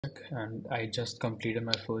And I just completed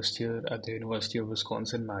my first year at the University of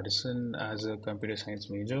Wisconsin-Madison as a computer science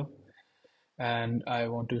major. And I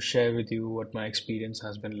want to share with you what my experience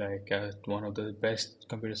has been like at one of the best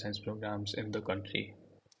computer science programs in the country.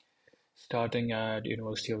 Starting at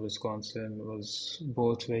University of Wisconsin was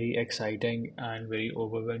both very exciting and very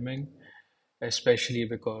overwhelming, especially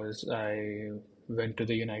because I went to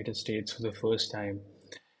the United States for the first time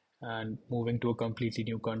and moving to a completely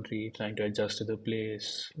new country, trying to adjust to the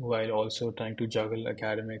place while also trying to juggle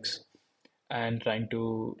academics and trying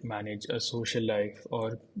to manage a social life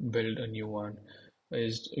or build a new one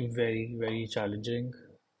is very, very challenging,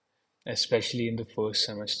 especially in the first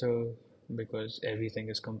semester because everything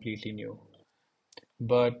is completely new.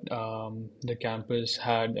 But the campus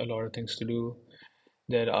had a lot of things to do.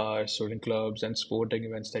 There are student clubs and sporting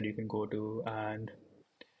events that you can go to, and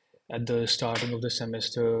at the starting of the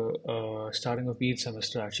semester, starting of each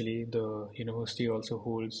semester, actually, the university also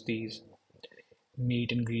holds these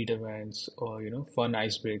meet and greet events or fun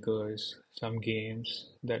icebreakers, some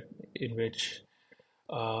games that in which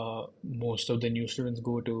most of the new students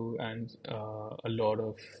go to, and a lot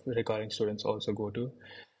of recurring students also go to.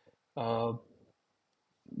 Uh,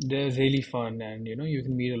 they're really fun, and you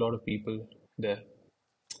can meet a lot of people there.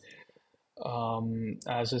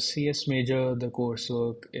 As a CS major, the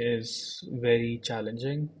coursework is very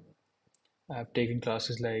challenging. I've taken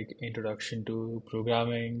classes like Introduction to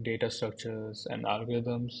Programming, Data Structures, and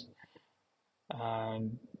Algorithms,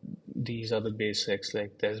 and these are the basics.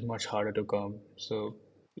 Like, there's much harder to come. So,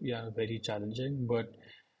 yeah, very challenging, but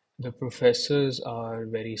the professors are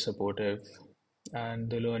very supportive, and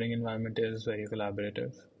the learning environment is very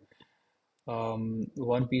collaborative.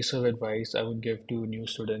 One piece of advice I would give to new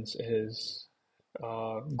students is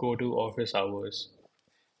go to office hours,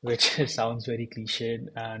 which sounds very cliched,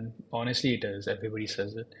 and honestly, it is. Everybody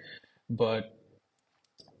says it. But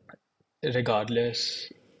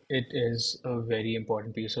regardless, it is a very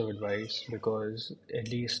important piece of advice because, at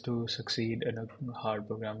least to succeed in a hard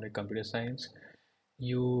program like computer science,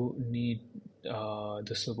 you need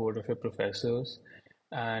the support of your professors,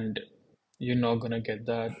 and you're not going to get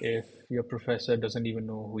that if your professor doesn't even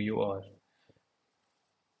know who you are.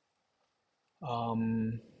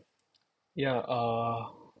 Um, yeah,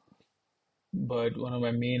 but one of my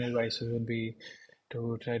main advices would be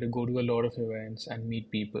to try to go to a lot of events and meet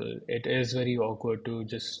people. It is very awkward to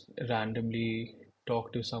just randomly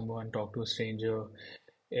talk to someone, talk to a stranger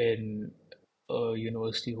in a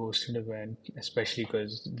university hosted event, especially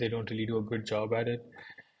because they don't really do a good job at it.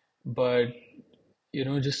 But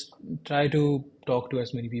just try to talk to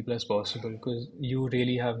as many people as possible because you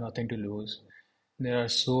really have nothing to lose. There are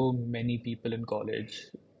so many people in college,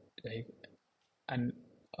 like, and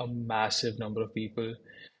a massive number of people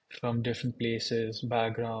from different places,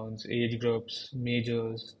 backgrounds, age groups,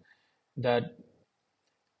 majors, that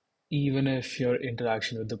even if your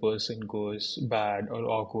interaction with the person goes bad or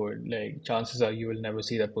awkward, like chances are you will never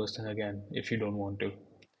see that person again if you don't want to.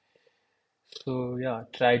 So yeah,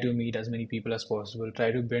 try to meet as many people as possible.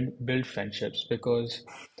 Try to build friendships because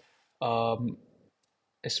um,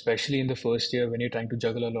 especially in the first year when you're trying to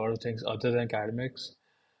juggle a lot of things other than academics,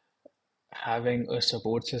 having a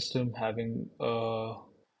support system, having a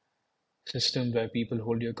system where people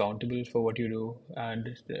hold you accountable for what you do and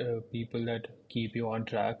people that keep you on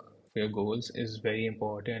track for your goals is very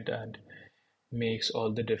important and makes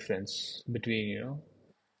all the difference between,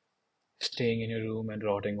 staying in your room and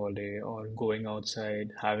rotting all day or going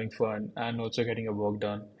outside, having fun, and also getting your work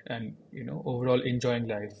done and, overall enjoying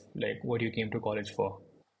life, like what you came to college for.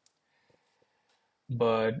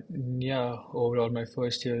 But yeah, overall, my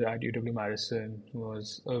first year at UW Madison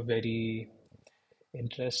was a very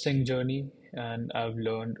interesting journey, and I've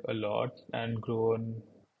learned a lot and grown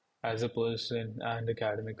as a person and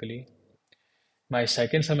academically. My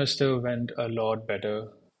second semester went a lot better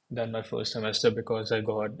than my first semester because I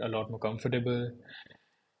got a lot more comfortable,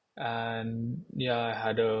 and yeah, I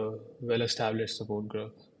had a well-established support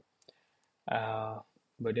group. Uh,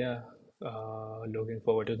 but yeah, looking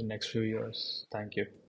forward to the next few years. Thank you.